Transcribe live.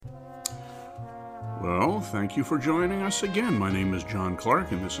Well, thank you for joining us again. My name is John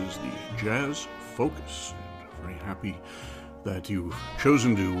Clark, and this is the Jazz Focus. And very happy that you've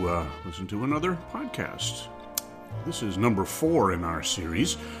chosen to listen to another podcast. This is number 4 in our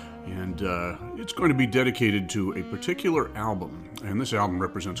series, and it's going to be dedicated to a particular album. And this album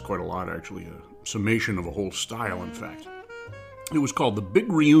represents quite a lot, actually, a summation of a whole style, in fact. It was called The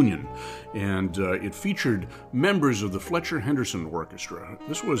Big Reunion, and it featured members of the Fletcher Henderson Orchestra.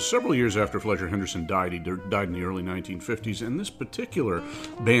 This was several years after Fletcher Henderson died. He died in the early 1950s, and this particular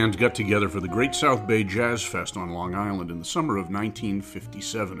band got together for the Great South Bay Jazz Fest on Long Island in the summer of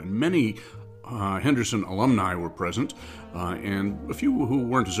 1957, and many Henderson alumni were present, and a few who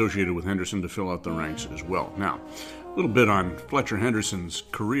weren't associated with Henderson to fill out the ranks as well. Now, a little bit on Fletcher Henderson's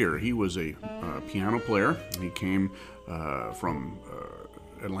career. He was a piano player. He came from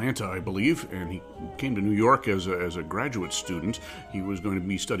Atlanta, I believe, and he came to New York as a graduate student. He was going to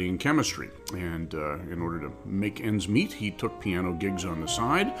be studying chemistry, and in order to make ends meet, he took piano gigs on the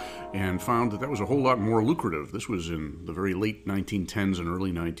side and found that was a whole lot more lucrative. This was in the very late 1910s and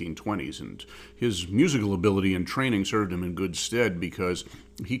early 1920s, and his musical ability and training served him in good stead because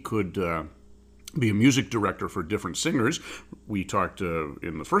he could be a music director for different singers. We talked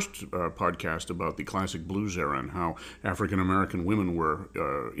in the first podcast about the classic blues era and how African-American women were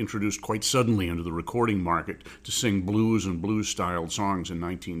introduced quite suddenly into the recording market to sing blues and blues-styled songs in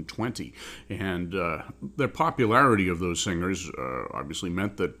 1920. And the popularity of those singers obviously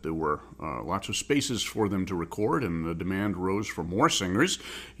meant that there were lots of spaces for them to record, and the demand rose for more singers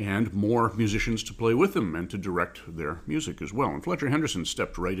and more musicians to play with them and to direct their music as well. And Fletcher Henderson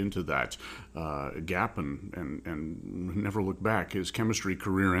stepped right into that gap and never looked back. His chemistry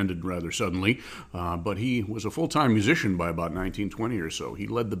career ended rather suddenly, but he was a full-time musician by about 1920 or so. He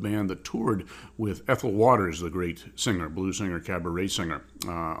led the band that toured with Ethel Waters, the great singer, blues singer, cabaret singer,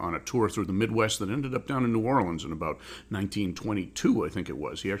 on a tour through the Midwest that ended up down in New Orleans in about 1922, I think it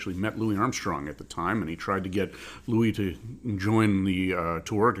was. He actually met Louis Armstrong at the time, and he tried to get Louis to join the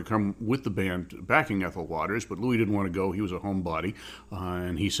tour, to come with the band backing Ethel Waters, but Louis didn't want to go. He was a homebody,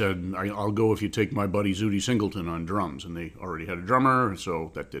 and he said, I'll go if you take my buddy Zooty Singleton on drums, and they already had a drummer,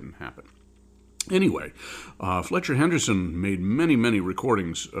 so that didn't happen. Anyway, Fletcher Henderson made many, many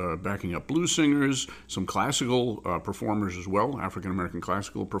recordings backing up blues singers, some classical performers as well, African-American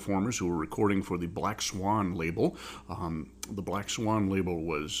classical performers who were recording for the Black Swan label. The Black Swan label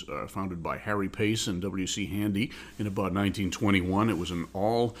was founded by Harry Pace and W.C. Handy in about 1921. It was an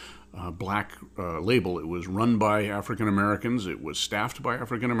all black label. It was run by African Americans. It was staffed by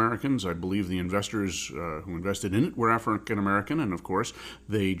African Americans. I believe the investors who invested in it were African American, and of course,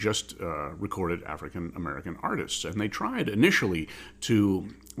 they just recorded African American artists. And they tried initially to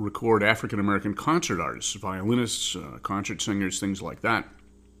record African American concert artists, violinists, concert singers, things like that.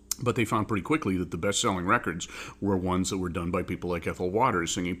 But they found pretty quickly that the best-selling records were ones that were done by people like Ethel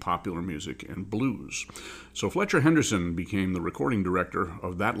Waters singing popular music and blues. So Fletcher Henderson became the recording director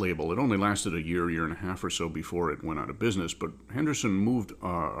of that label. It only lasted a year and a half or so before it went out of business, but Henderson moved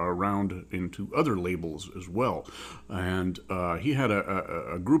around into other labels as well. And he had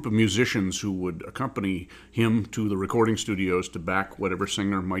a group of musicians who would accompany him to the recording studios to back whatever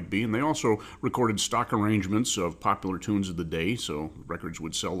singer might be, and they also recorded stock arrangements of popular tunes of the day, so records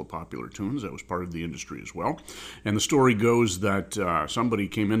would sell the popular tunes. That was part of the industry as well. And the story goes that somebody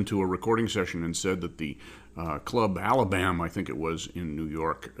came into a recording session and said that the Club Alabama, I think it was, in New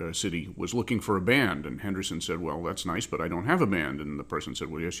York City, was looking for a band. And Henderson said, well, that's nice, but I don't have a band. And the person said,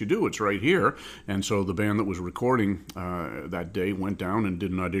 well, yes, you do. It's right here. And so the band that was recording that day went down and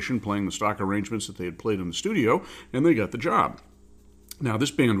did an audition playing the stock arrangements that they had played in the studio, and they got the job. Now,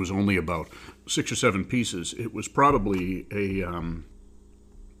 this band was only about 6 or 7 pieces. It was probably a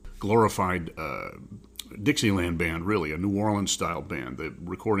glorified Dixieland band, really, a New Orleans-style band. The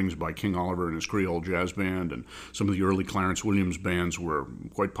recordings by King Oliver and his Creole Jazz Band and some of the early Clarence Williams bands were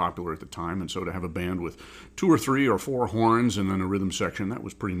quite popular at the time, and so to have a band with 2 or 3 or 4 horns and then a rhythm section, that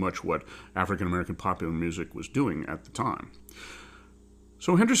was pretty much what African-American popular music was doing at the time.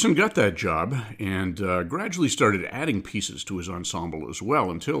 So Henderson got that job and gradually started adding pieces to his ensemble as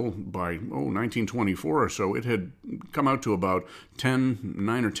well until by 1924 or so it had come out to about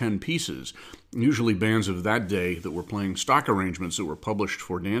 9 or 10 pieces. Usually bands of that day that were playing stock arrangements that were published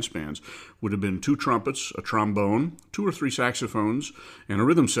for dance bands would have been 2 trumpets, a trombone, 2 or 3 saxophones, and a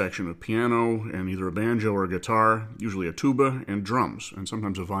rhythm section of piano and either a banjo or a guitar, usually a tuba and drums, and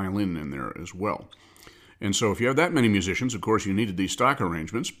sometimes a violin in there as well. And so if you have that many musicians, of course, you needed these stock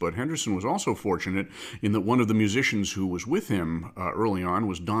arrangements. But Henderson was also fortunate in that one of the musicians who was with him early on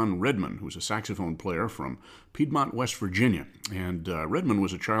was Don Redman, who was a saxophone player from Piedmont, West Virginia. And Redman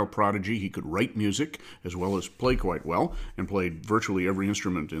was a child prodigy. He could write music as well as play quite well, and played virtually every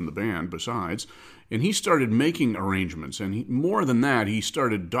instrument in the band besides. And he started making arrangements, and more than that, he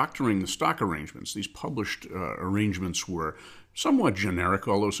started doctoring the stock arrangements. These published arrangements were somewhat generic,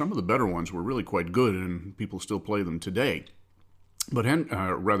 although some of the better ones were really quite good, and people still play them today. But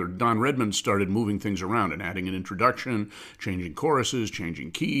Don Redman started moving things around and adding an introduction, changing choruses,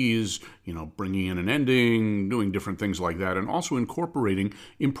 changing keys, bringing in an ending, doing different things like that, and also incorporating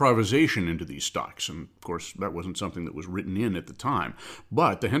improvisation into these stocks. And, of course, that wasn't something that was written in at the time.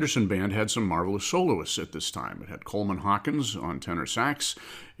 But the Henderson Band had some marvelous soloists at this time. It had Coleman Hawkins on tenor sax.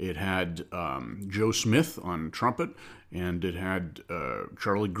 It had Joe Smith on trumpet. And it had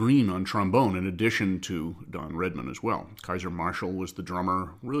Charlie Green on trombone, in addition to Don Redman as well. Kaiser Marshall was the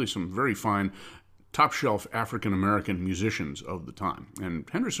drummer. Really some very fine, top-shelf African-American musicians of the time. And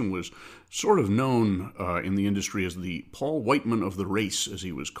Henderson was sort of known in the industry as the Paul Whiteman of the race, as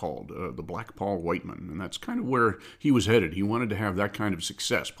he was called, the Black Paul Whiteman. And that's kind of where he was headed. He wanted to have that kind of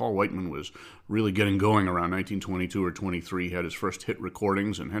success. Paul Whiteman was really getting going around 1922 or 23. He had his first hit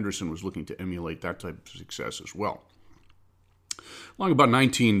recordings, and Henderson was looking to emulate that type of success as well. Along about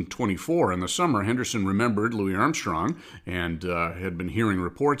 1924, in the summer, Henderson remembered Louis Armstrong and had been hearing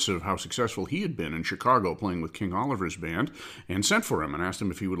reports of how successful he had been in Chicago playing with King Oliver's band, and sent for him and asked him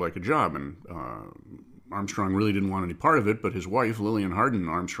if he would like a job. And Armstrong really didn't want any part of it, but his wife, Lillian Hardin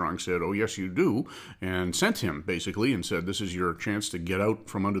Armstrong, said, "Oh, yes, you do," and sent him, basically, and said, "This is your chance to get out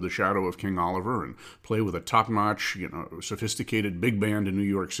from under the shadow of King Oliver and play with a top-notch, sophisticated big band in New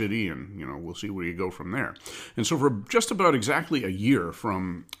York City, and, we'll see where you go from there." And so for just about exactly a year,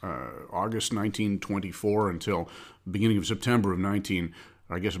 from August 1924 until beginning of September of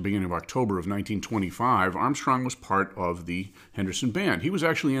beginning of October of 1925, Armstrong was part of the Henderson Band. He was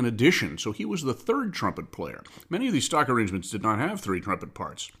actually an addition, so he was the third trumpet player. Many of these stock arrangements did not have three trumpet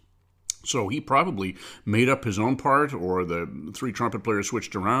parts. So he probably made up his own part, or the three trumpet players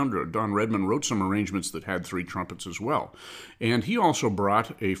switched around, or Don Redman wrote some arrangements that had three trumpets as well. And he also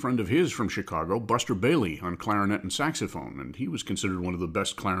brought a friend of his from Chicago, Buster Bailey, on clarinet and saxophone, and he was considered one of the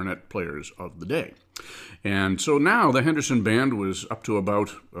best clarinet players of the day. And so now the Henderson Band was up to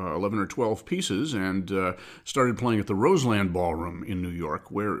about 11 or 12 pieces, and started playing at the Roseland Ballroom in New York,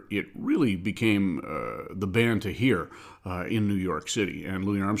 where it really became the band to hear in New York City. And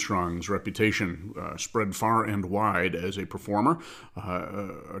Louis Armstrong's reputation spread far and wide as a performer,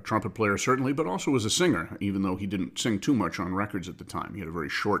 a trumpet player certainly, but also as a singer, even though he didn't sing too much on records at the time. He had a very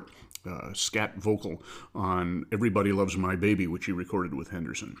short scat vocal on Everybody Loves My Baby, which he recorded with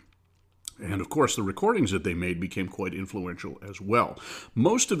Henderson. And, of course, the recordings that they made became quite influential as well.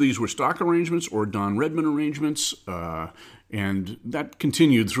 Most of these were stock arrangements or Don Redman arrangements, and that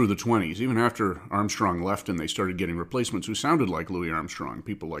continued through the 20s. Even after Armstrong left and they started getting replacements who sounded like Louis Armstrong,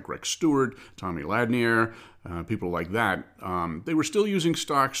 people like Rex Stewart, Tommy Ladnier, people like that, they were still using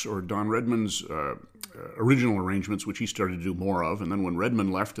stocks or Don Redman's original arrangements, which he started to do more of. And then when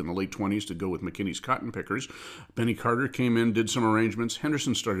Redman left in the late 20s to go with McKinney's Cotton Pickers, Benny Carter came in, did some arrangements.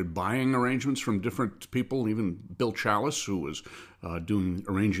 Henderson started buying arrangements from different people, even Bill Challis, who was doing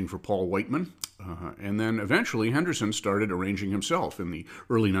arranging for Paul Whiteman. And then eventually Henderson started arranging himself in the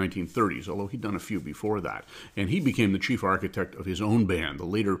early 1930s, although he'd done a few before that. And he became the chief architect of his own band, the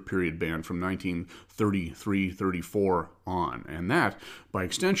later period band from 1933-34 on. And that, by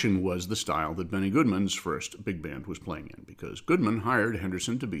extension, was the style that Benny Goodman's first big band was playing in, because Goodman hired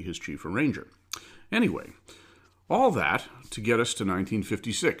Henderson to be his chief arranger. Anyway, all that to get us to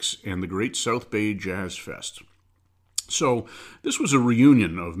 1956 and the Great South Bay Jazz Fest. So this was a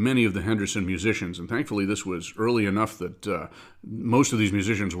reunion of many of the Henderson musicians, and thankfully this was early enough that most of these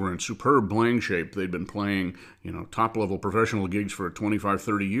musicians were in superb playing shape. They'd been playing, top-level professional gigs for 25,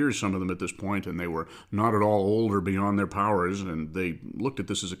 30 years, some of them at this point, and they were not at all old or beyond their powers, and they looked at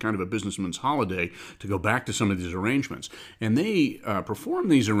this as a kind of a businessman's holiday to go back to some of these arrangements. And they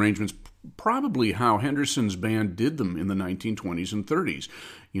performed these arrangements probably how Henderson's band did them in the 1920s and 30s.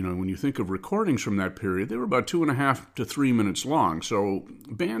 When you think of recordings from that period, they were about 2.5 to 3 minutes long. So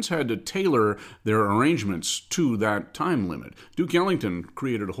bands had to tailor their arrangements to that time limit. Duke Ellington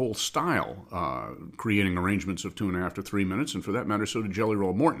created a whole style, creating arrangements of 2.5 to 3 minutes, and for that matter, so did Jelly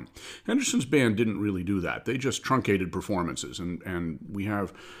Roll Morton. Henderson's band didn't really do that. They just truncated performances, and we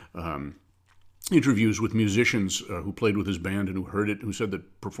have interviews with musicians who played with his band and who heard it, who said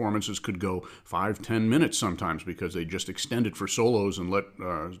that performances could go 5-10 minutes sometimes because they just extend it for solos and let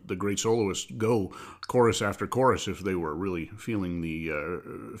the great soloists go chorus after chorus if they were really feeling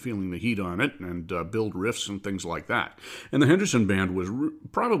the heat on it, and build riffs and things like that. And the Henderson Band was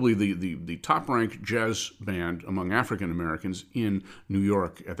probably the top-ranked jazz band among African Americans in New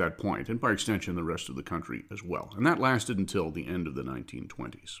York at that point, and by extension the rest of the country as well. And that lasted until the end of the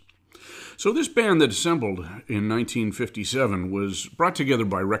 1920s. So this band that assembled in 1957 was brought together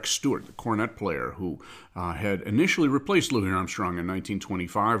by Rex Stewart, the cornet player, who had initially replaced Louis Armstrong in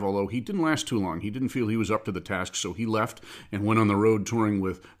 1925, although he didn't last too long. He didn't feel he was up to the task, so he left and went on the road touring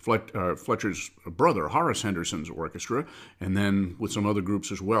with Fletcher's brother, Horace Henderson's orchestra, and then with some other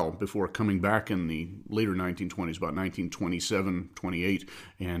groups as well, before coming back in the later 1920s, about 1927, 28,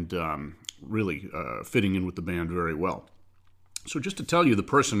 and really fitting in with the band very well. So just to tell you the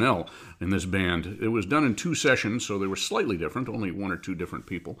personnel in this band, it was done in 2 sessions, so they were slightly different, only 1 or 2 different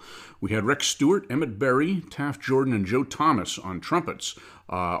people. We had Rex Stewart, Emmett Berry, Taft Jordan, and Joe Thomas on trumpets.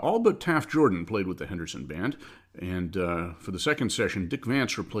 All but Taft Jordan played with the Henderson Band. And for the second session, Dick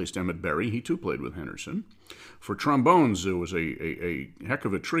Vance replaced Emmett Berry. He too played with Henderson. For trombones, there was a heck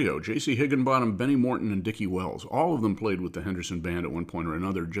of a trio. J.C. Higginbottom, Benny Morton, and Dickie Wells. All of them played with the Henderson Band at one point or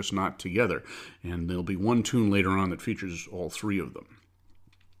another, just not together. And there'll be one tune later on that features all 3 of them.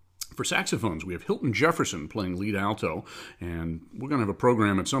 For saxophones, we have Hilton Jefferson playing lead alto, and we're going to have a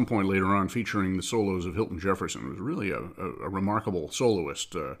program at some point later on featuring the solos of Hilton Jefferson. It was really a remarkable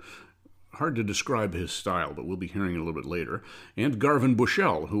soloist. Hard to describe his style, but we'll be hearing it a little bit later. And Garvin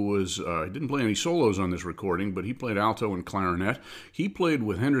Bushell, who was didn't play any solos on this recording, but he played alto and clarinet. He played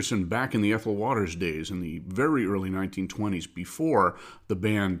with Henderson back in the Ethel Waters days in the very early 1920s, before the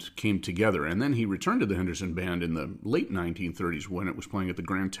band came together. And then he returned to the Henderson Band in the late 1930s when it was playing at the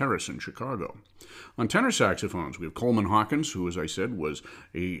Grand Terrace in Chicago. On tenor saxophones, we have Coleman Hawkins, who, as I said, was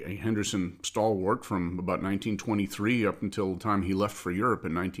a Henderson stalwart from about 1923 up until the time he left for Europe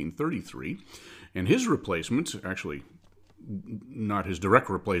in 1933. And his replacement, actually not his direct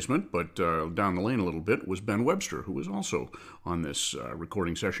replacement, but down the lane a little bit, was Ben Webster, who was also on this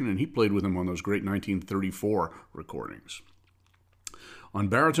recording session, and he played with him on those great 1934 recordings. On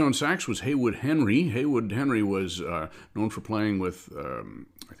baritone sax was Haywood Henry. Haywood Henry was known for playing with,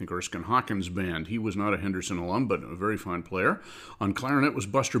 I think, Erskine Hawkins' band. He was not a Henderson alum, but a very fine player. On clarinet was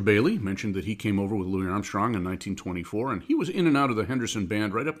Buster Bailey. Mentioned that he came over with Louis Armstrong in 1924, and he was in and out of the Henderson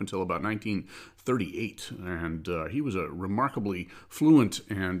Band right up until about 1938. And he was a remarkably fluent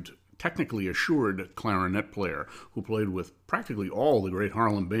and technically assured clarinet player who played with practically all the great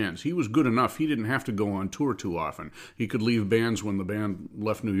Harlem bands. He was good enough. He didn't have to go on tour too often. He could leave bands when the band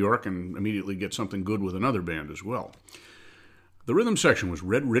left New York and immediately get something good with another band as well. The rhythm section was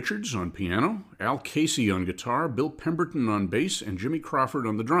Red Richards on piano, Al Casey on guitar, Bill Pemberton on bass, and Jimmy Crawford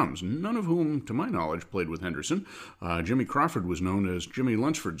on the drums, none of whom, to my knowledge, played with Henderson. Jimmy Crawford was known as Jimmy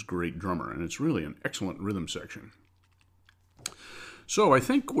Lunsford's great drummer, and it's really an excellent rhythm section. So I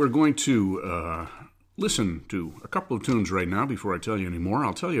think we're going to listen to a couple of tunes right now before I tell you any more.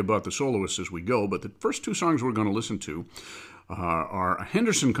 I'll tell you about the soloists as we go, but the first 2 songs we're going to listen to are a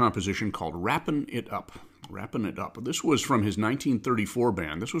Henderson composition called Rappin' It Up. Rappin' It Up. This was from his 1934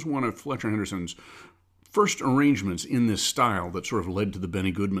 band. This was one of Fletcher Henderson's first arrangements in this style that sort of led to the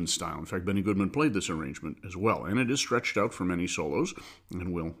Benny Goodman style. In fact, Benny Goodman played this arrangement as well, and it is stretched out for many solos,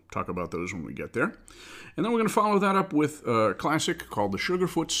 and we'll talk about those when we get there. And then we're going to follow that up with a classic called the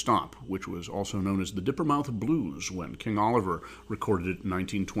Sugarfoot Stomp, which was also known as the Dippermouth Blues when King Oliver recorded it in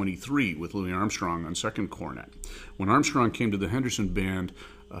 1923 with Louis Armstrong on second cornet. When Armstrong came to the Henderson Band,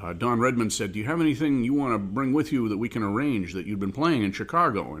 Don Redmond said, "Do you have anything you want to bring with you that we can arrange that you'd been playing in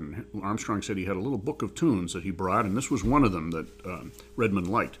Chicago?" And Armstrong said he had a little book of tunes that he brought, and this was one of them that Redmond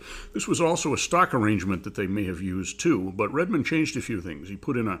liked. This was also a stock arrangement that they may have used too, but Redmond changed a few things. He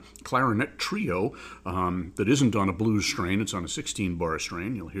put in a clarinet trio that isn't on a blues strain, it's on a 16-bar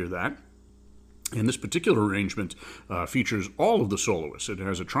strain, you'll hear that. And this particular arrangement features all of the soloists. It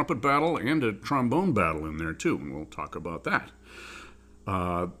has a trumpet battle and a trombone battle in there too, and we'll talk about that.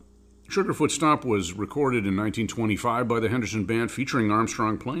 Sugarfoot Stomp was recorded in 1925 by the Henderson Band, featuring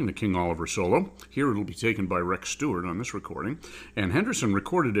Armstrong playing the King Oliver solo. Here it'll be taken by Rex Stewart on this recording. And Henderson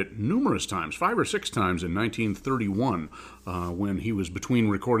recorded it numerous times, 5 or 6 times in 1931, when he was between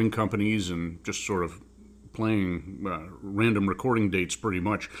recording companies and just sort of playing random recording dates pretty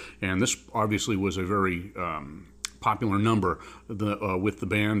much. And this obviously was a very popular number with the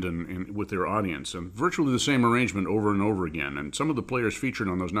band and with their audience, and virtually the same arrangement over and over again. And some of the players featured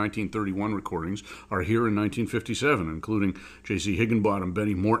on those 1931 recordings are here in 1957, including J.C. Higginbottom,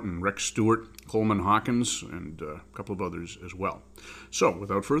 Benny Morton, Rex Stewart, Coleman Hawkins, and a couple of others as well. So,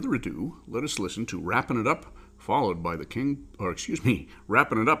 without further ado, let us listen to Wrappin' It Up, followed by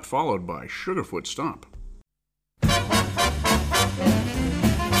Wrappin' It Up, followed by Sugarfoot Stomp.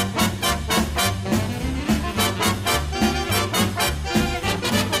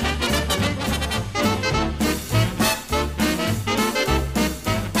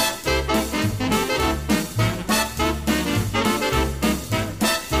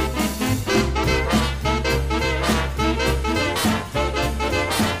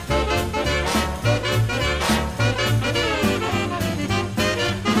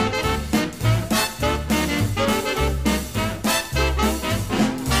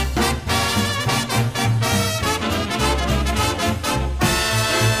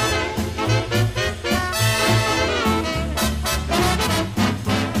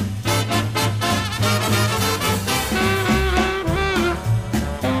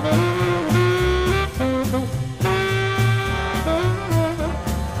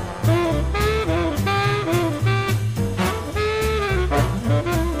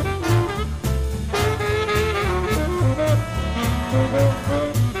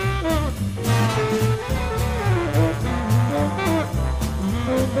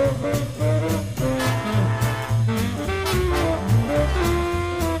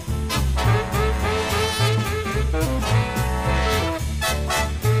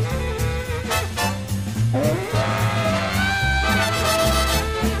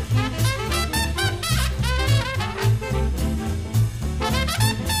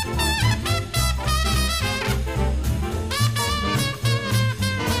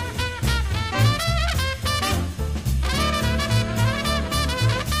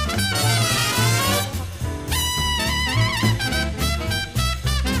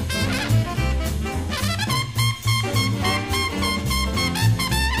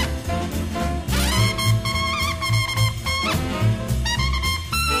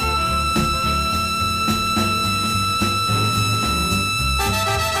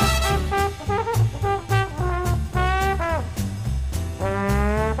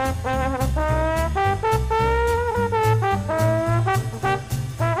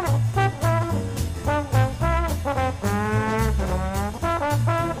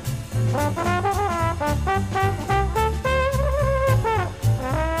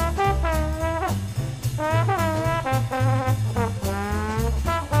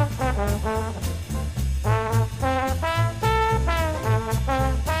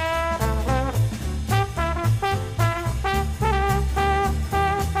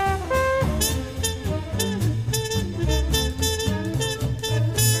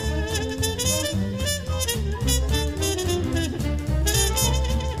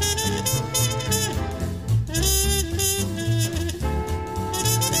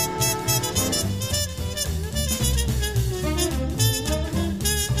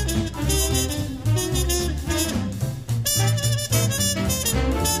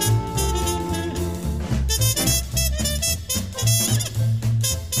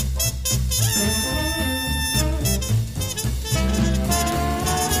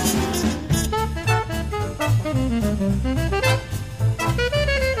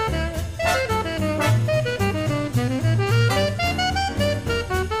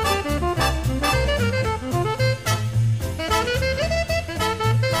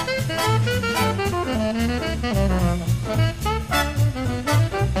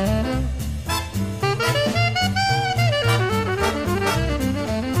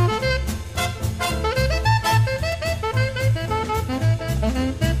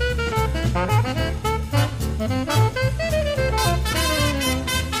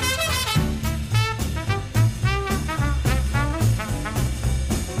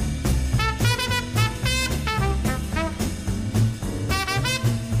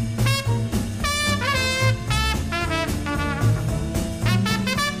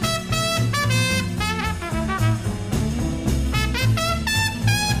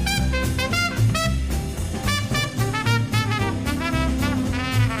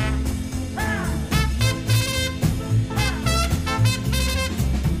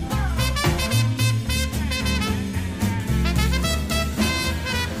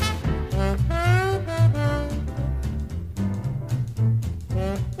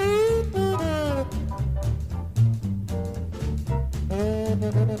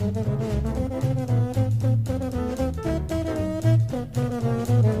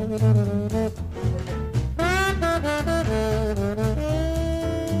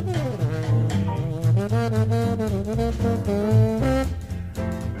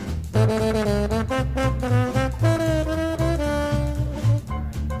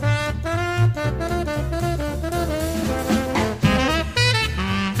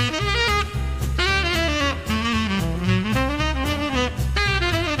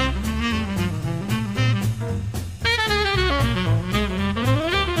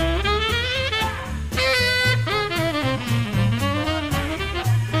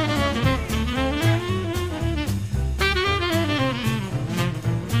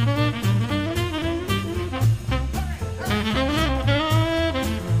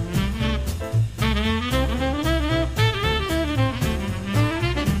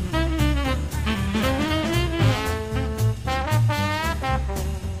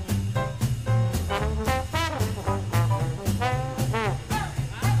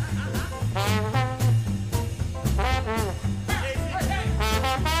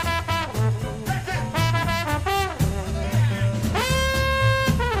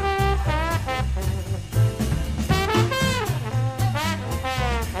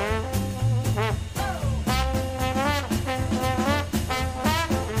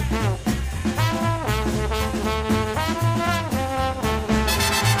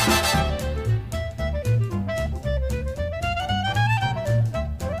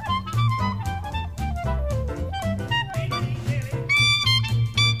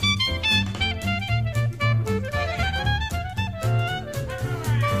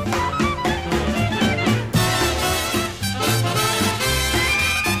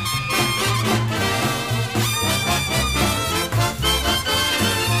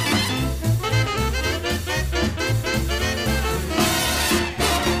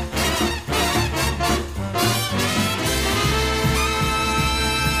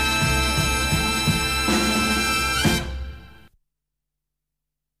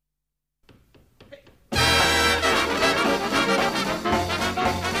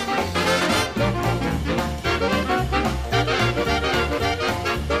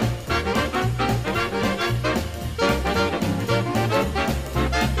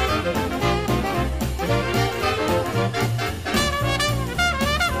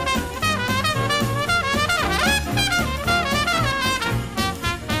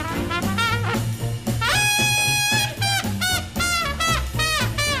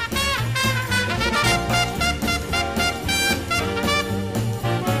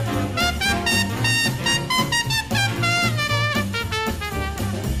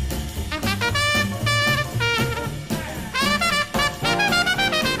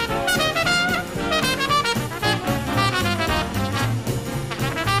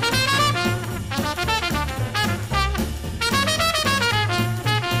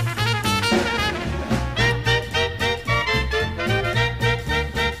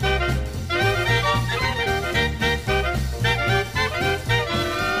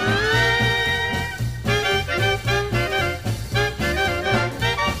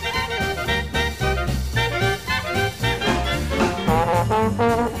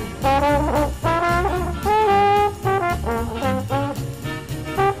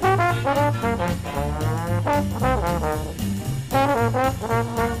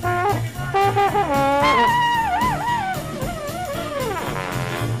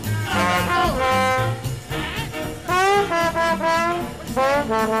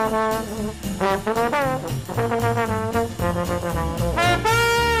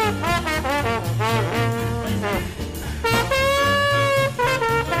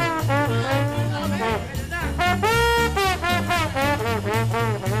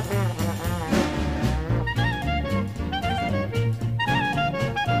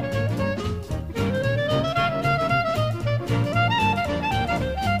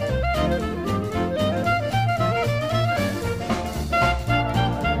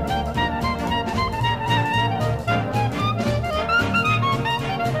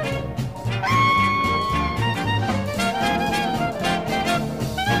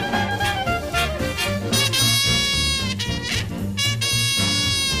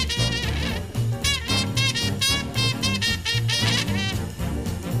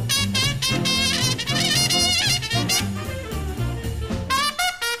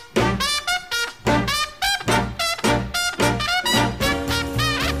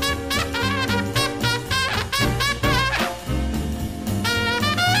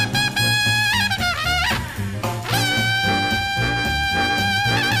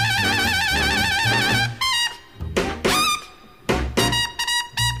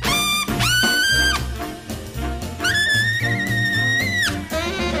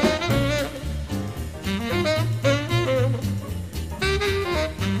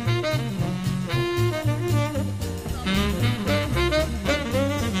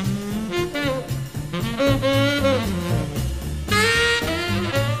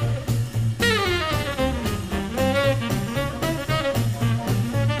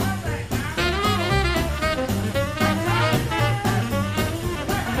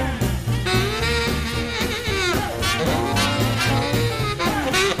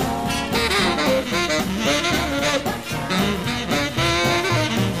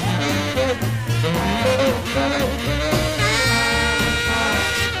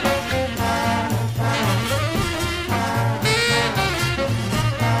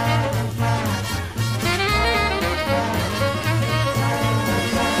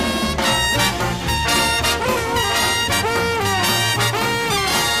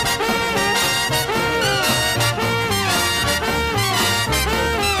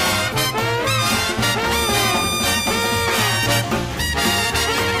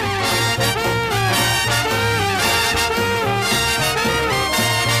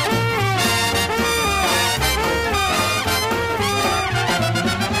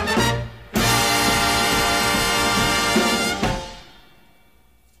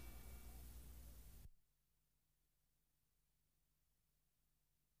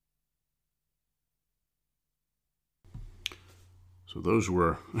 So those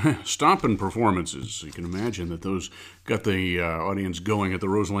were stomping performances. You can imagine that those got the audience going at the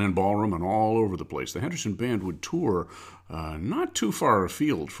Roseland Ballroom and all over the place. The Henderson Band would tour not too far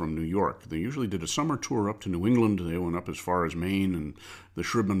afield from New York. They usually did a summer tour up to New England. They went up as far as Maine and the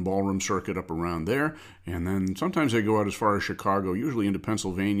Shribman Ballroom circuit up around there. And then sometimes they go out as far as Chicago, usually into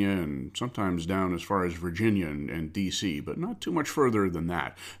Pennsylvania, and sometimes down as far as Virginia and D.C., but not too much further than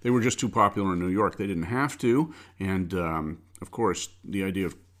that. They were just too popular in New York. They didn't have to, and of course, the idea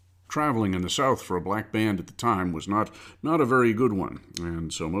of traveling in the South for a black band at the time was not a very good one.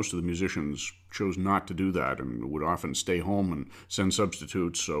 And so most of the musicians chose not to do that and would often stay home and send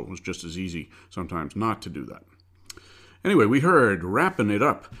substitutes, so it was just as easy sometimes not to do that. Anyway, we heard Wrappin' It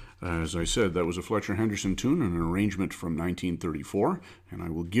Up. As I said, that was a Fletcher Henderson tune, an arrangement from 1934, and I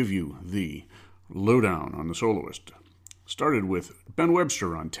will give you the lowdown on the soloist. Started with Ben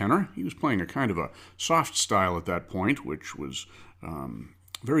Webster on tenor. He was playing a kind of a soft style at that point, which was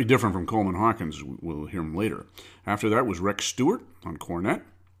very different from Coleman Hawkins. We'll hear him later. After that was Rex Stewart on cornet,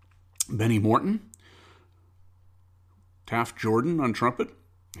 Benny Morton, Taft Jordan on trumpet.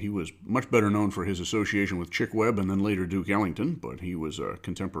 He was much better known for his association with Chick Webb and then later Duke Ellington, but he was a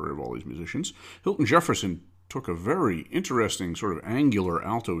contemporary of all these musicians. Hilton Jefferson took a very interesting sort of angular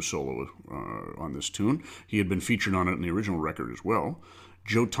alto solo on this tune. He had been featured on it in the original record as well.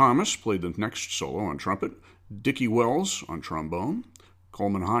 Joe Thomas played the next solo on trumpet, Dickie Wells on trombone,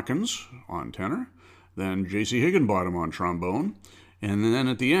 Coleman Hawkins on tenor, then J.C. Higginbottom on trombone, and then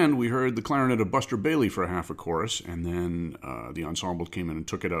at the end we heard the clarinet of Buster Bailey for half a chorus, and then the ensemble came in and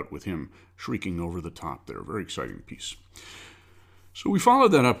took it out with him shrieking over the top there. Very exciting piece. So we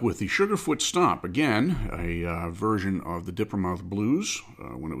followed that up with the Sugarfoot Stomp, again, a version of the Dippermouth Blues.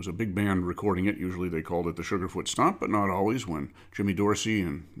 When it was a big band recording it, usually they called it the Sugarfoot Stomp, but not always. When Jimmy Dorsey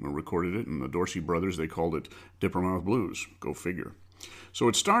recorded it and the Dorsey brothers, they called it Dippermouth Blues. Go figure. So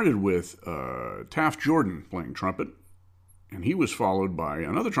it started with Taft Jordan playing trumpet, and he was followed by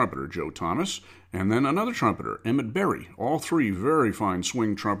another trumpeter, Joe Thomas, and then another trumpeter, Emmett Berry. All three very fine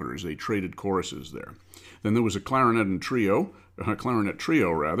swing trumpeters. They traded choruses there. Then there was a clarinet trio,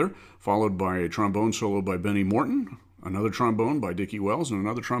 followed by a trombone solo by Benny Morton, another trombone by Dickie Wells, and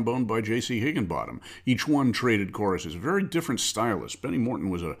another trombone by J.C. Higginbottom. Each one traded choruses. Very different stylists. Benny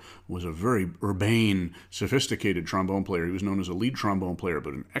Morton was a very urbane, sophisticated trombone player. He was known as a lead trombone player,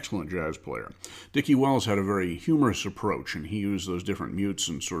 but an excellent jazz player. Dickie Wells had a very humorous approach, and he used those different mutes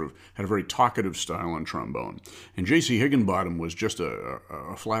and sort of had a very talkative style on trombone. And J.C. Higginbottom was just a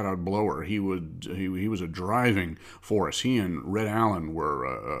flat-out blower. He was a driving force. He and Red Allen were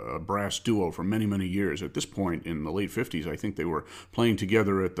a brass duo for many, many years. At this point in the late 50s, I think they were playing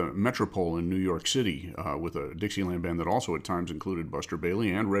together at the Metropole in New York City with a Dixieland band that also at times included Buster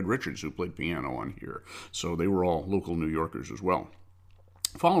Bailey and Red Richards, who played piano on here. So they were all local New Yorkers as well.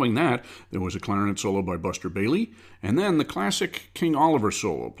 Following that, there was a clarinet solo by Buster Bailey, and then the classic King Oliver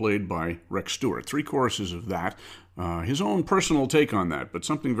solo played by Rex Stewart. 3 choruses of that. His own personal take on that, but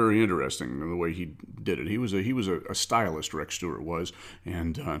something very interesting in the way he did it. He was a stylist, Rex Stewart was,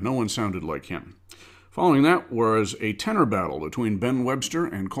 and no one sounded like him. Following that was a tenor battle between Ben Webster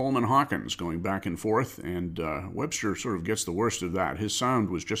and Coleman Hawkins going back and forth, and Webster sort of gets the worst of that. His sound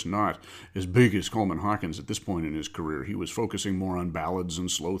was just not as big as Coleman Hawkins at this point in his career. He was focusing more on ballads and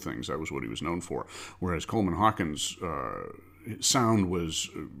slow things. That was what he was known for, whereas Coleman Hawkins' sound was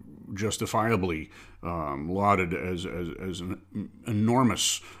justifiably lauded as an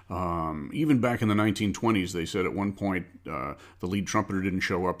enormous. Even back in the 1920s, they said at one point the lead trumpeter didn't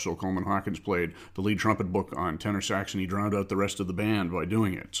show up, so Coleman Hawkins played the lead trumpet book on tenor sax, and he drowned out the rest of the band by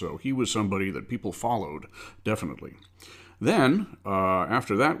doing it. So he was somebody that people followed, definitely. Then,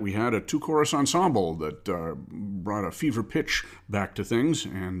 after that, we had a 2-chorus ensemble that brought a fever pitch back to things,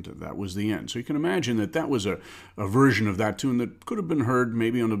 and that was the end. So you can imagine that was a version of that tune that could have been heard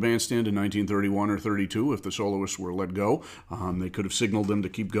maybe on the bandstand in 1931 or 32 if the soloists were let go. They could have signaled them to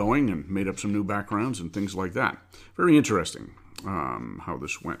keep going and made up some new backgrounds and things like that. Very interesting how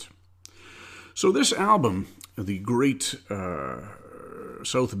this went. So this album, the great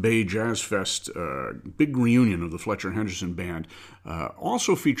South Bay Jazz Fest big reunion of the Fletcher Henderson Band,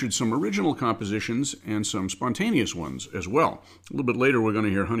 also featured some original compositions and some spontaneous ones as well. A little bit later we're going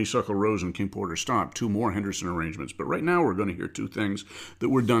to hear Honeysuckle Rose and King Porter Stomp, 2 more Henderson arrangements, but right now we're going to hear 2 things that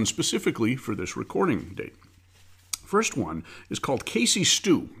were done specifically for this recording date. First one is called Casey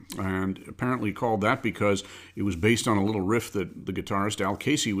Stew, and apparently called that because it was based on a little riff that the guitarist Al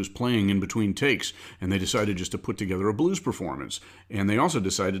Casey was playing in between takes, and they decided just to put together a blues performance. And they also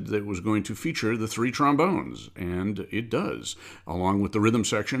decided that it was going to feature the 3 trombones, and it does, along with the rhythm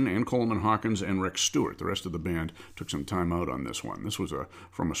section and Coleman Hawkins and Rex Stewart. The rest of the band took some time out on this one. This was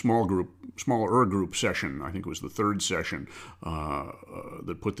from a smaller group session. I think it was the 3rd session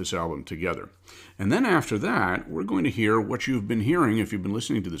that put this album together. And then after that, we're going to hear what you've been hearing if you've been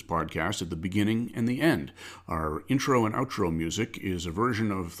listening to this podcast at the beginning and the end. Our intro and outro music is a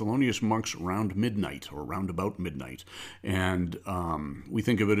version of Thelonious Monk's Round Midnight, or Roundabout Midnight. And we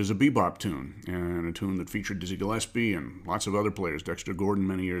think of it as a bebop tune, and a tune that featured Dizzy Gillespie and lots of other players, Dexter Gordon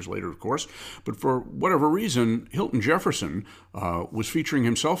many years later, of course. But for whatever reason, Hilton Jefferson was featuring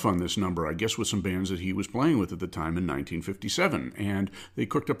himself on this number, I guess with some bands that he was playing with at the time in 1957. And they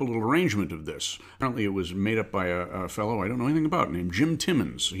cooked up a little arrangement of this. Apparently it was made up by a fellow I don't know anything about named Jim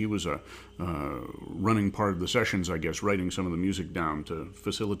Timmons. He was running part of the sessions, I guess, writing some of the music down to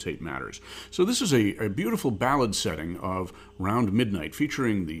facilitate matters. So this is a beautiful ballad setting of Round Midnight,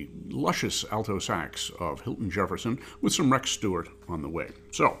 featuring the luscious alto sax of Hilton Jefferson with some Rex Stewart on the way.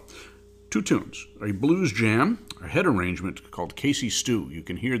 So, 2 tunes, a blues jam, a head arrangement called Casey Stew. You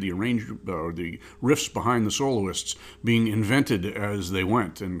can hear the the riffs behind the soloists being invented as they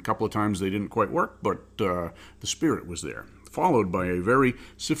went, and a couple of times they didn't quite work, but the spirit was there. Followed by a very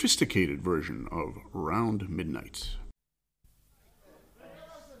sophisticated version of Round Midnight.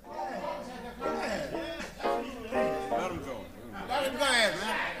 Let him go. Let him go ahead,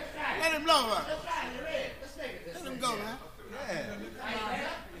 man. Let him blow up. Let him go, man.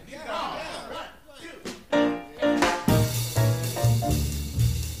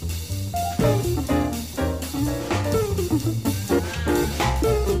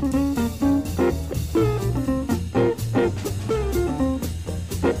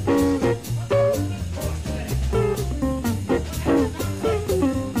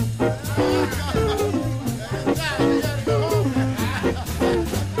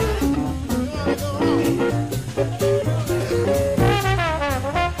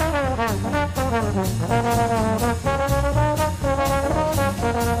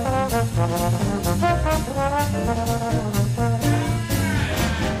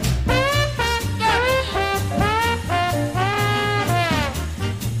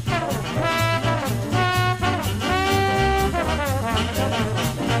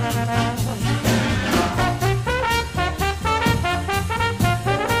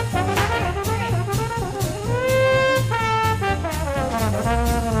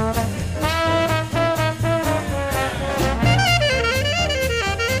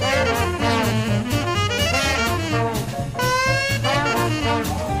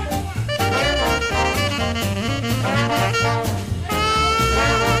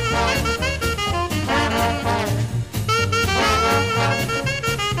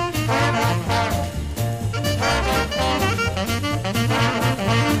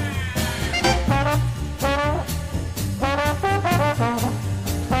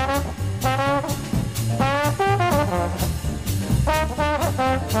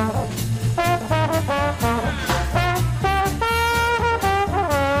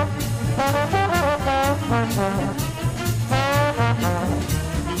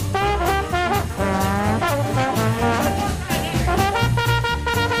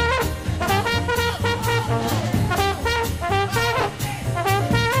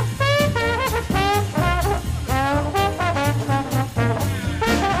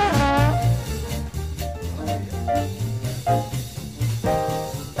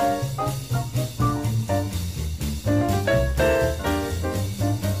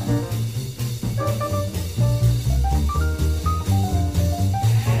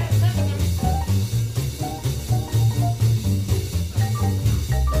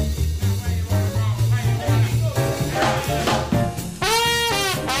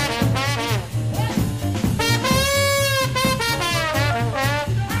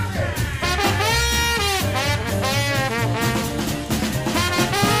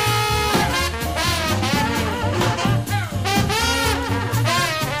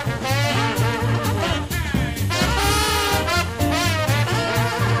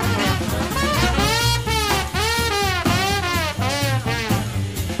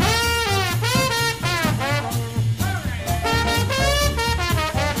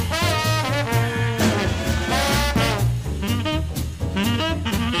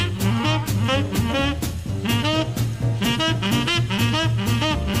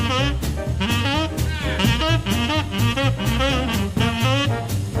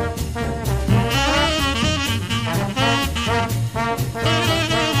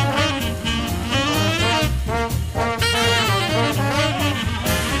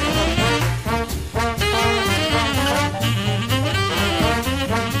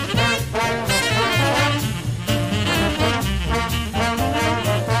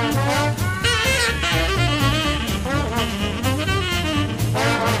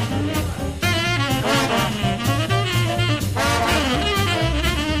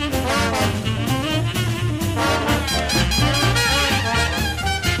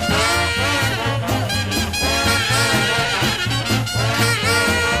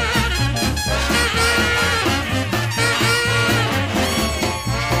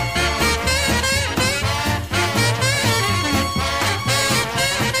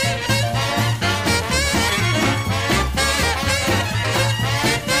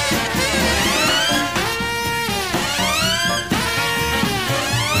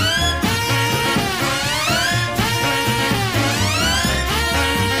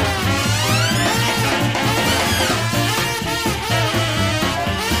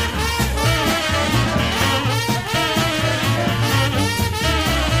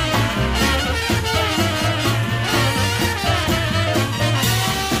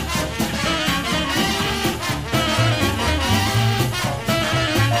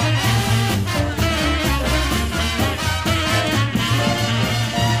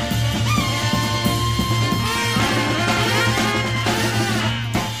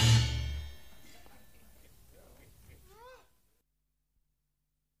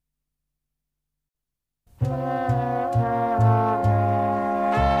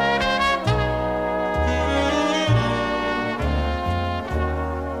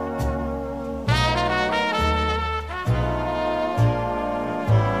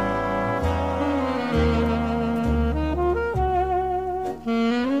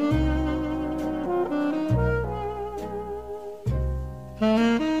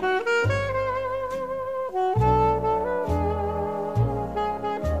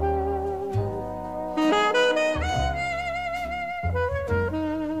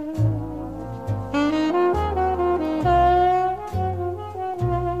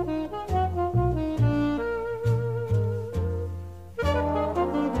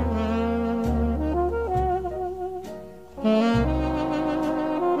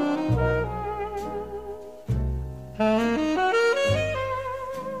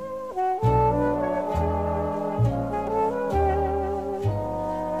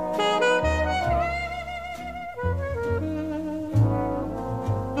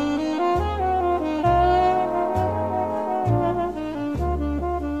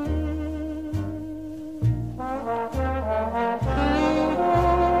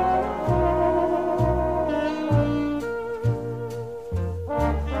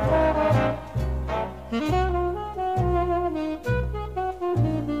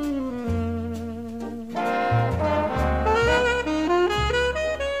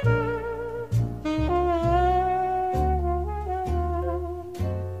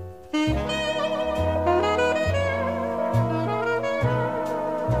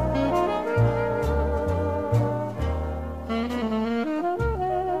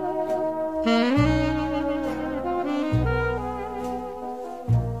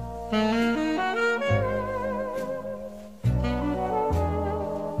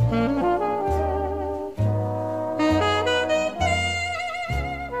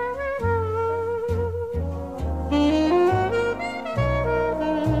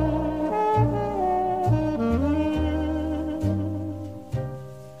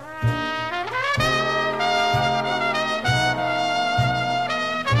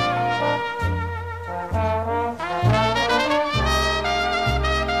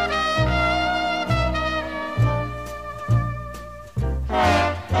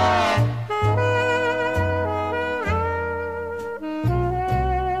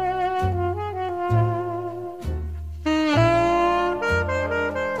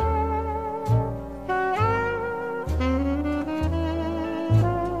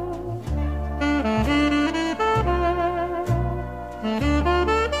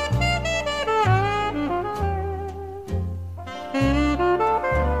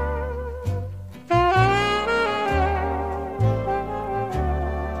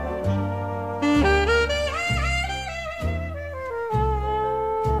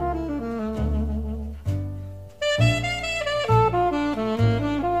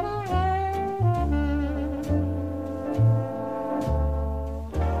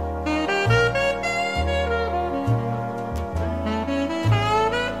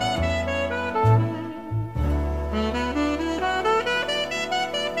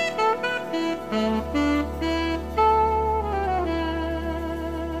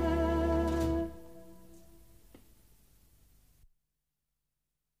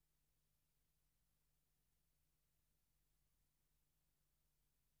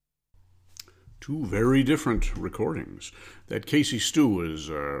 Two very different recordings. That Casey Stew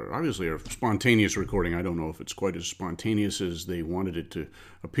is obviously a spontaneous recording. I don't know if it's quite as spontaneous as they wanted it to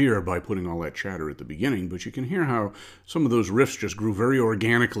appear by putting all that chatter at the beginning, but you can hear how some of those riffs just grew very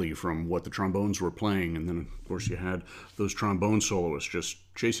organically from what the trombones were playing, and then, of course, you had those trombone soloists just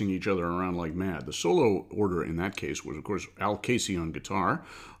chasing each other around like mad. The solo order in that case was, of course, Al Casey on guitar.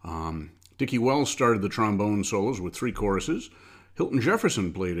 Dickie Wells started the trombone solos with 3 choruses. Hilton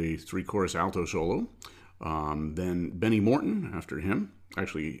Jefferson played a 3-chorus alto solo. Then Benny Morton after him.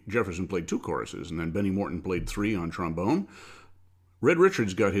 Actually, Jefferson played 2 choruses, and then Benny Morton played 3 on trombone. Red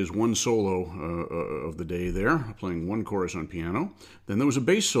Richards got his one solo of the day there, playing 1 chorus on piano. Then there was a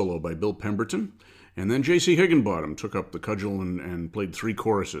bass solo by Bill Pemberton. And then J.C. Higginbottom took up the cudgel and played 3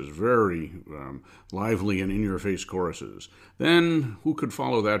 choruses, very lively and in-your-face choruses. Then, who could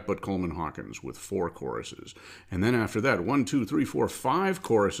follow that but Coleman Hawkins with 4 choruses? And then after that, 1, 2, 3, 4, 5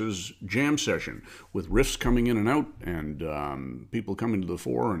 choruses, jam session, with riffs coming in and out, and people coming to the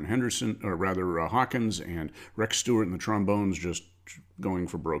fore, and Hawkins and Rex Stewart and the trombones just going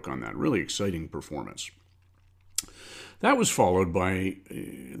for broke on that. Really exciting performance. That was followed by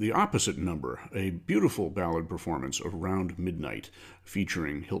the opposite number, a beautiful ballad performance of Around Midnight,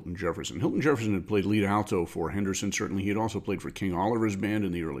 featuring Hilton Jefferson. Hilton Jefferson had played lead alto for Henderson, certainly. He had also played for King Oliver's band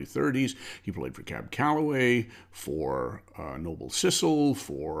in the early 30s. He played for Cab Calloway, for Noble Sissle,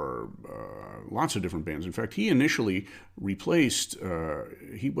 for lots of different bands. In fact, he initially replaced,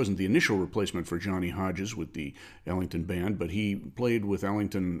 he wasn't the initial replacement for Johnny Hodges with the Ellington band, but he played with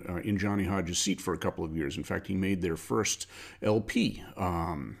Ellington in Johnny Hodges' seat for a couple of years. In fact, he made their first LP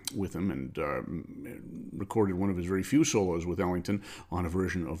with him and recorded one of his very few solos with Ellington. on a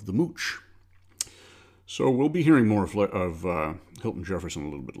version of The Mooch. So we'll be hearing more of Hilton Jefferson a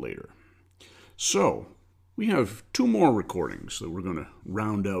little bit later. So we have two more recordings that we're going to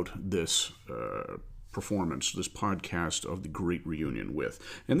round out this performance, this podcast of the Great Reunion with.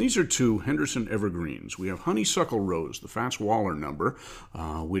 And these are two Henderson evergreens. We have Honeysuckle Rose, the Fats Waller number,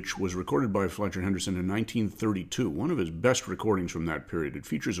 which was recorded by Fletcher Henderson in 1932, one of his best recordings from that period. It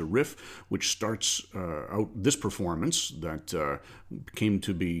features a riff which starts out this performance that came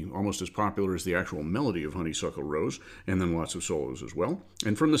to be almost as popular as the actual melody of Honeysuckle Rose, and then lots of solos as well.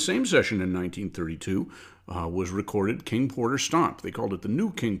 And from the same session in 1932, was recorded King Porter Stomp. They called it the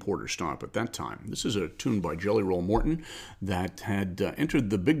New King Porter Stomp at that time. This is a tune by Jelly Roll Morton that had entered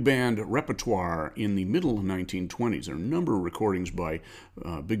the big band repertoire in the middle 1920s. There are a number of recordings by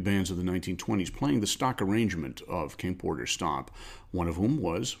big bands of the 1920s playing the stock arrangement of King Porter Stomp, one of whom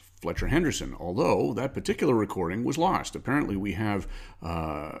was Fletcher Henderson, although that particular recording was lost. Apparently we have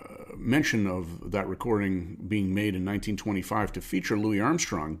mention of that recording being made in 1925 to feature Louis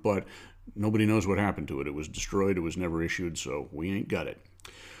Armstrong, but nobody knows what happened to it. It was destroyed, it was never issued, so we ain't got it.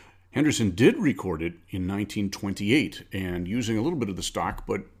 Henderson did record it in 1928, and using a little bit of the stock,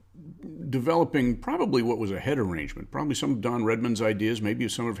 but developing probably what was a head arrangement, probably some of Don Redman's ideas, maybe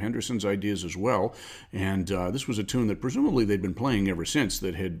some of Henderson's ideas as well. And this was a tune that presumably they'd been playing ever since,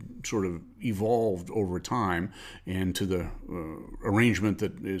 that had sort of evolved over time and to the arrangement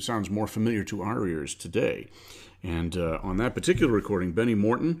that it sounds more familiar to our ears today. And on that particular recording, Benny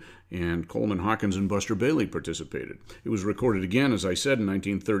Morton and Coleman Hawkins and Buster Bailey participated. It was recorded again, as I said, in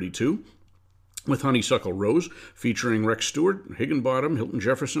 1932. With Honeysuckle Rose, featuring Rex Stewart, Higginbottom, Hilton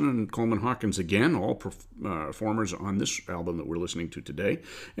Jefferson, and Coleman Hawkins again, all performers on this album that we're listening to today,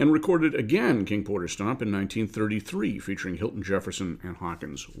 and recorded again King Porter Stomp in 1933, featuring Hilton Jefferson and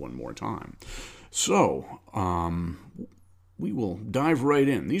Hawkins one more time. So, we will dive right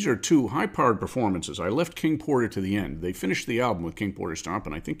in. These are two high-powered performances. I left King Porter to the end. They finished the album with King Porter Stomp,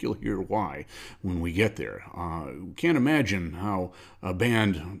 and I think you'll hear why when we get there. Can't imagine how a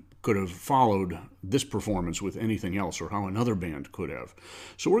band could have followed this performance with anything else, or how another band could have.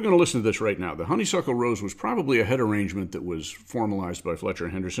 So we're going to listen to this right now. The Honeysuckle Rose was probably a head arrangement that was formalized by Fletcher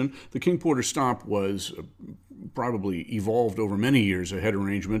Henderson. The King Porter Stomp was probably evolved over many years, a head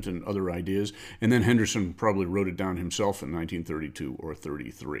arrangement and other ideas, and then Henderson probably wrote it down himself in 1932 or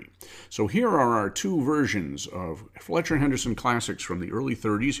 33. So here are our two versions of Fletcher Henderson classics from the early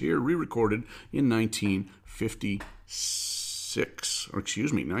 30s, here re-recorded in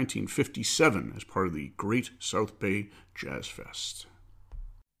 1957 as part of the Great South Bay Jazz Fest.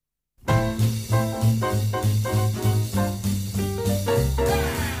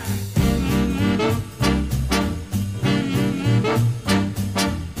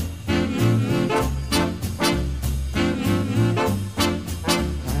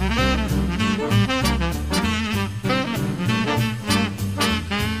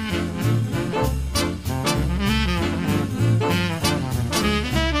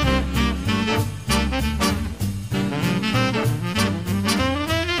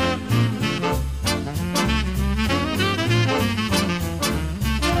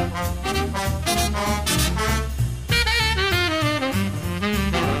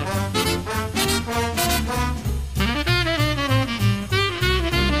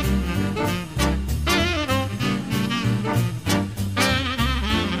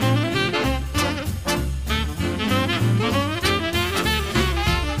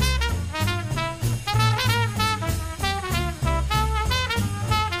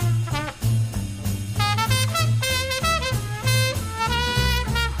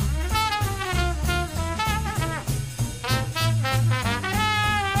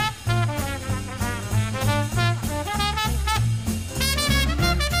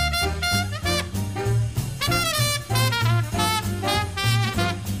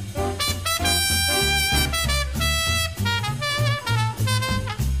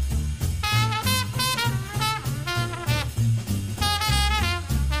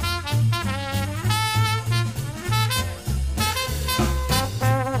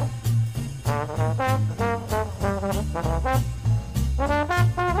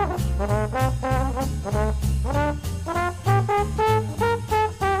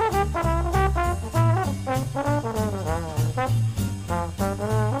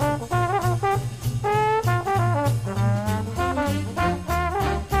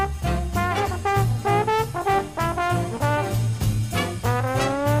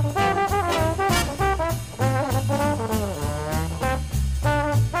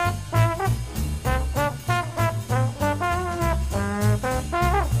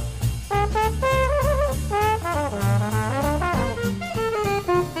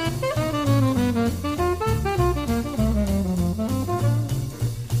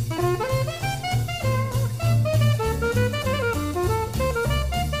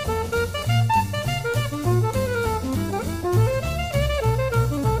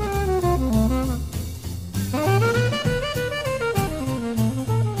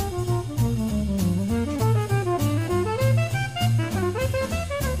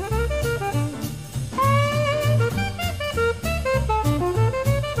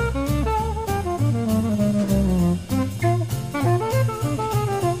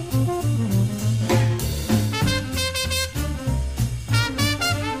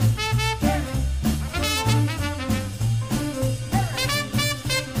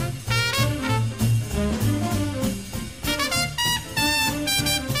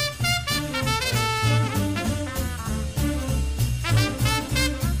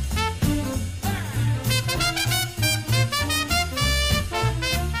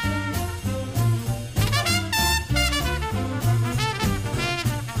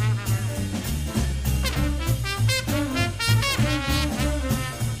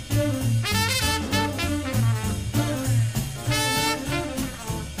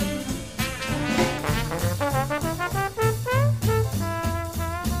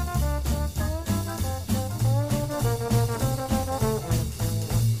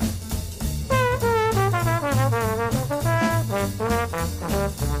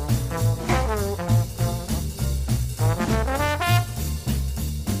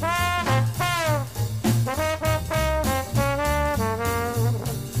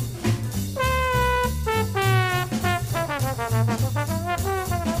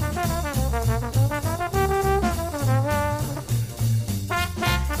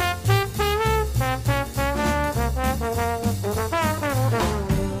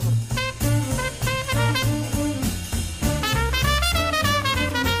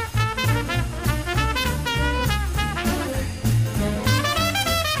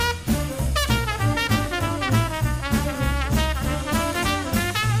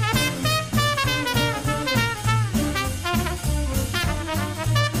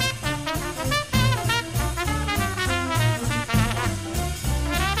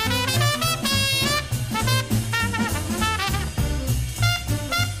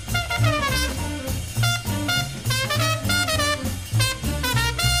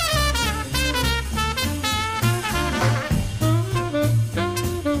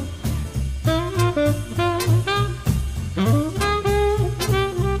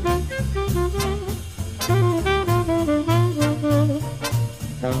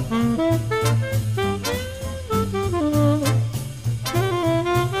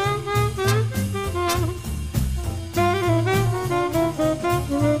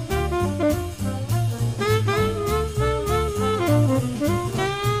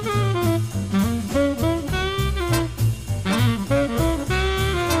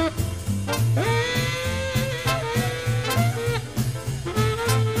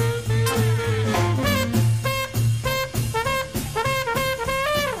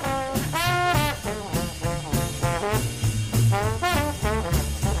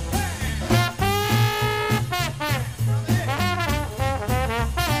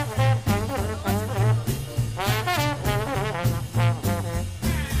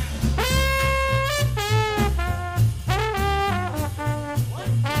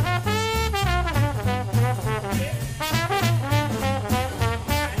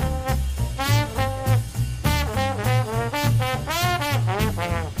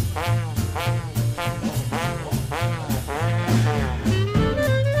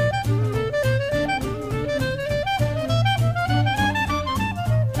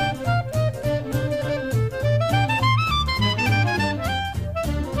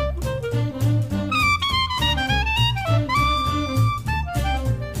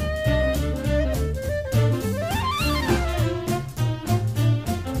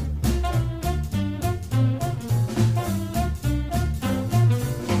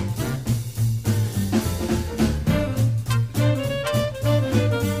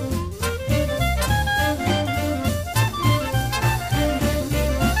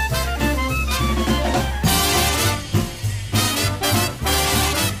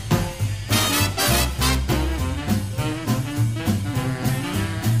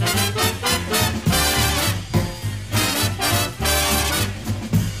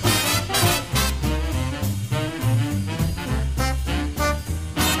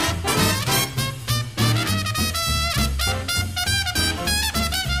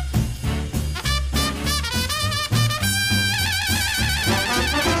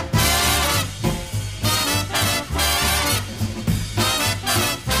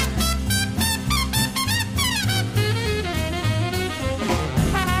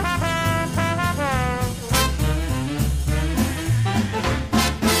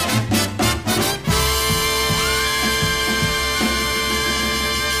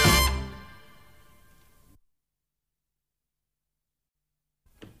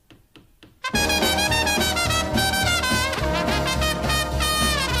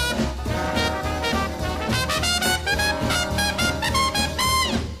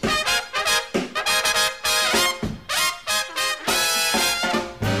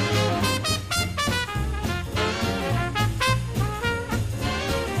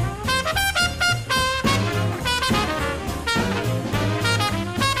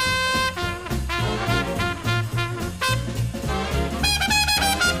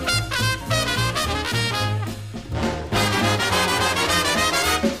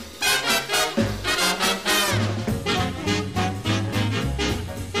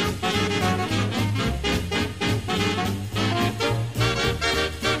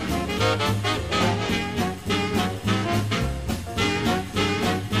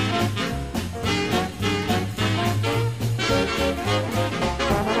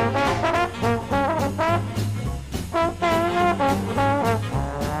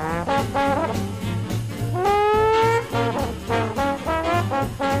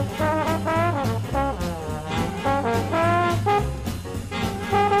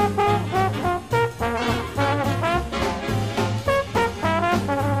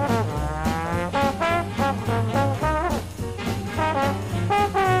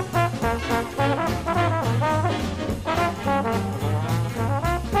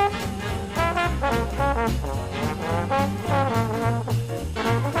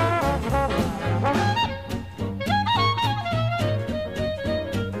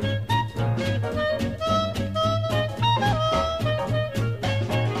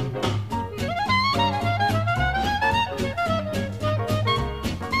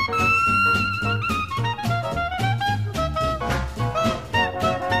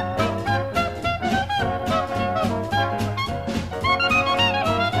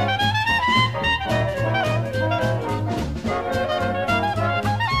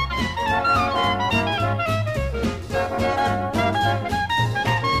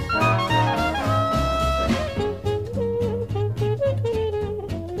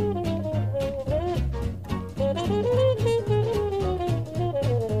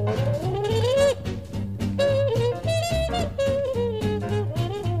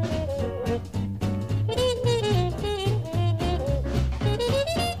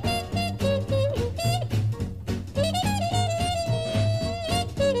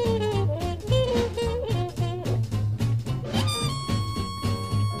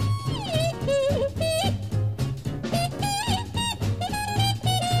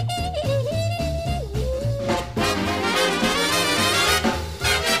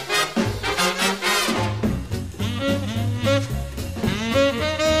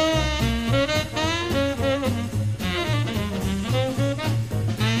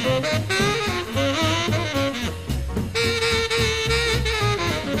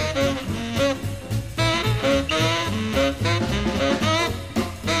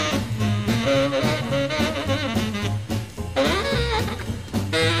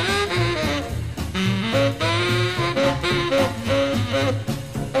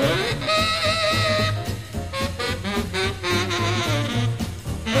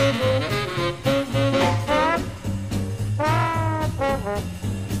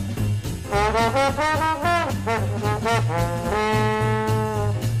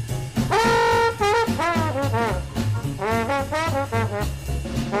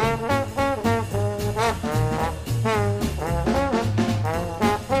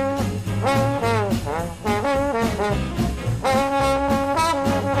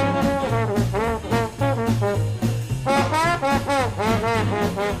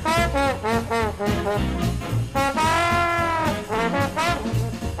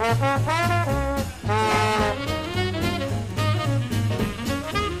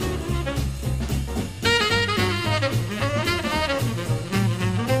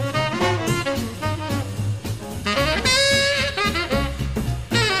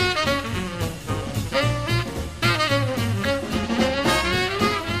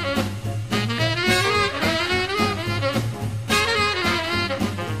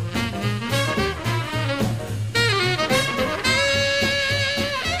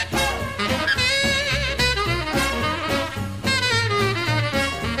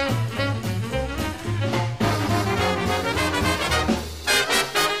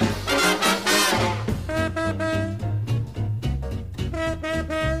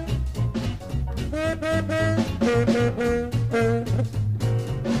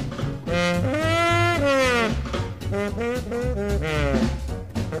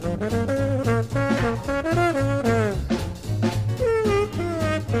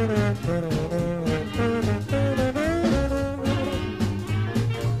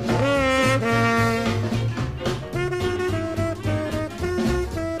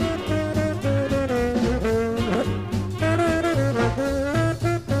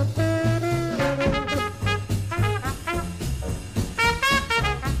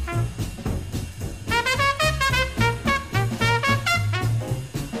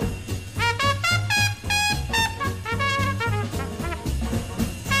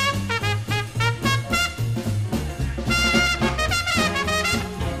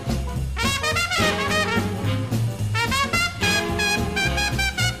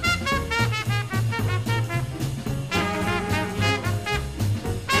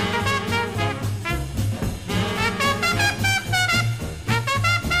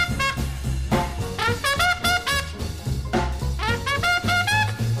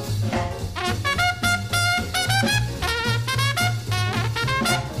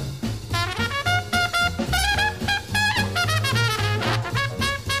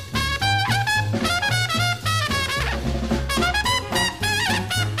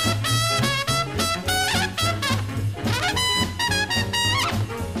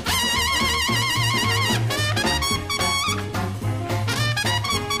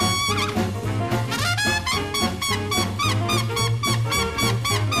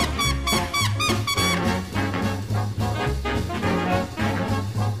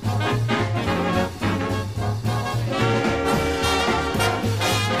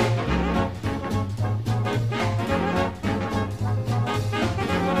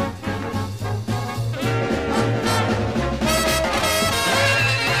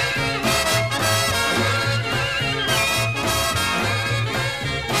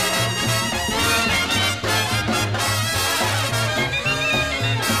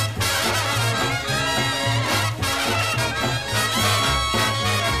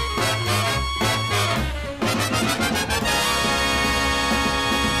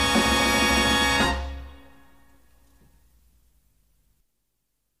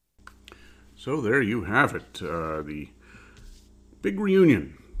 So there you have it, the big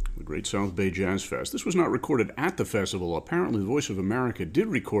reunion, the Great South Bay Jazz Fest. This was not recorded at the festival. Apparently the Voice of America did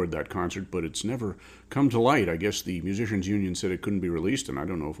record that concert, but it's never come to light. I guess the Musicians Union said it couldn't be released, and I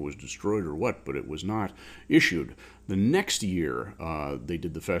don't know if it was destroyed or what, but it was not issued. The next year, they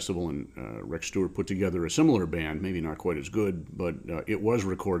did the festival, and Rex Stewart put together a similar band, maybe not quite as good, but it was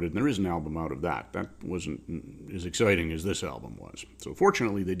recorded, and there is an album out of that. That wasn't as exciting as this album was. So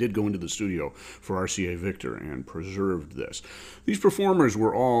fortunately, they did go into the studio for RCA Victor and preserved this. These performers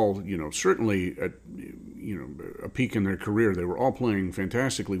were all, certainly at, a peak in their career. They were all playing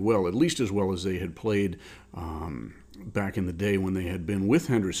fantastically well, at least as well as they had played back in the day when they had been with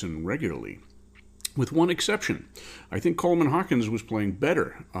Henderson regularly. With one exception. I think Coleman Hawkins was playing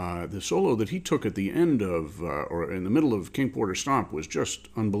better. The solo that he took at the end of, or in the middle of King Porter Stomp was just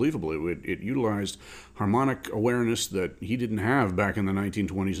unbelievable. It utilized harmonic awareness that he didn't have back in the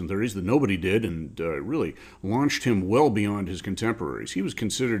 1920s and 30s, that nobody did, and really launched him well beyond his contemporaries. He was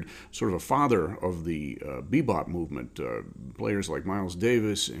considered sort of a father of the bebop movement. Players like Miles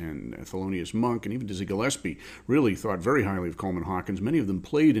Davis and Thelonious Monk and even Dizzy Gillespie really thought very highly of Coleman Hawkins. Many of them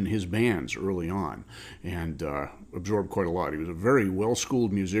played in his bands early on. time and absorbed quite a lot. He was a very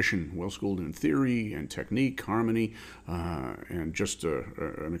well-schooled musician, well-schooled in theory and technique, harmony, and just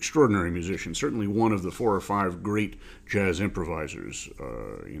an extraordinary musician. Certainly one of the 4 or 5 great jazz improvisers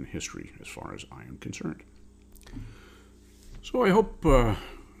in history, as far as I am concerned. So I hope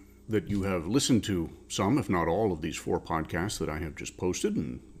that you have listened to some, if not all, of these 4 podcasts that I have just posted,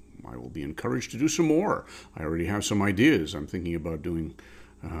 and I will be encouraged to do some more. I already have some ideas. I'm thinking about doing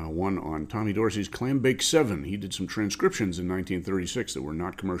one on Tommy Dorsey's Clambake 7. He did some transcriptions in 1936 that were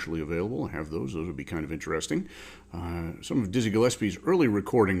not commercially available. I have those. Those would be kind of interesting. Some of Dizzy Gillespie's early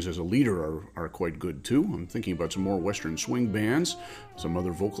recordings as a leader are quite good, too. I'm thinking about some more Western swing bands, some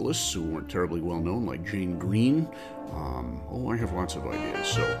other vocalists who weren't terribly well known, like Jane Green. I have lots of ideas.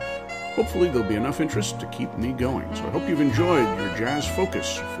 So hopefully there'll be enough interest to keep me going. So I hope you've enjoyed your Jazz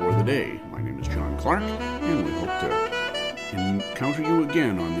Focus for the day. My name is John Clark, and we hope to encounter you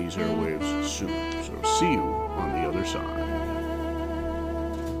again on these airwaves soon. So see you on the other side.